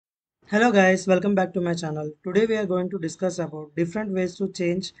Hello guys, welcome back to my channel. Today we are going to discuss about different ways to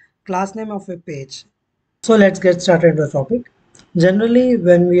change class name of a page. So let's get started with the topic. Generally,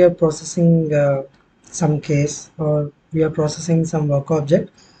 when we are processing some case or we are processing some work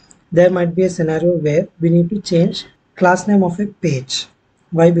object, there might be a scenario where we need to change class name of a page.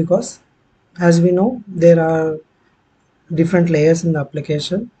 Why? Because as we know, there are different layers in the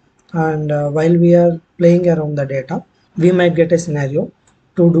application, and while we are playing around the data, we might get a scenario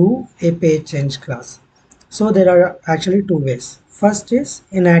to do a page change class. So there are actually two ways. First is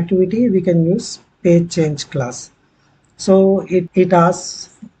in activity we can use page change class. So it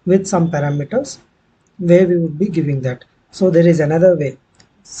asks with some parameters where we would be giving that. So there is another way.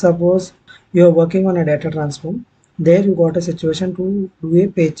 Suppose you are working on a data transform, there you got a situation to do a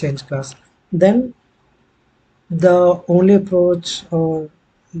page change class. Then the only approach or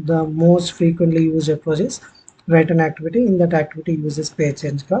the most frequently used approach is write an activity. In that activity uses page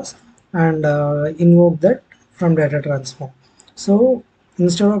change class and invoke that from data transform. So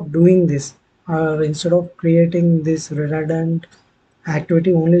instead of doing this, or instead of creating this redundant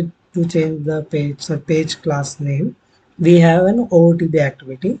activity only to change the page class name, we have an OOTB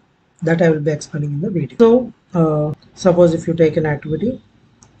activity that I will be explaining in the video. So suppose if you take an activity,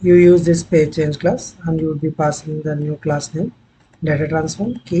 you use this page change class and you will be passing the new class name, data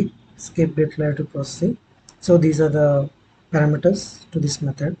transform, keep, skip declarative processing. So these are the parameters to this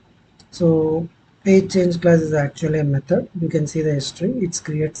method. So page change class is actually a method. You can see the history. It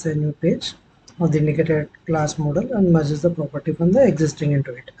creates a new page of the indicated class model and merges the property from the existing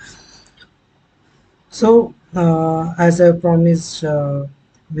into it. So as I promised,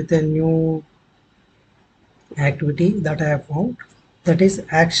 with a new activity that I have found, that is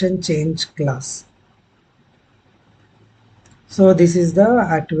action change class. So this is the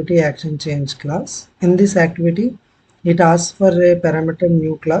activity action change class. In this activity, it asks for a parameter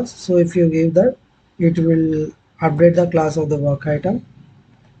new class. So if you give that, it will update the class of the work item.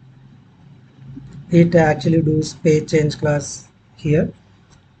 It actually does page change class here.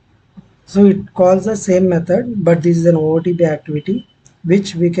 So it calls the same method, but this is an OOTB activity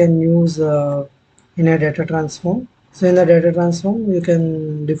which we can use in a data transform. So in the data transform, you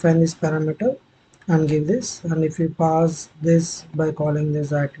can define this parameter and give this. And if you pass this by calling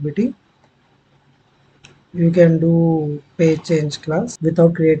this activity, you can do page change class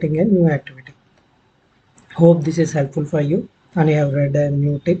without creating a new activity. Hope this is helpful for you and you have read a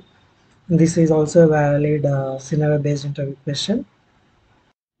new tip. This is also a valid scenario based interview question.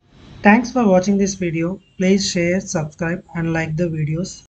 Thanks for watching this video. Please share, subscribe and like the videos.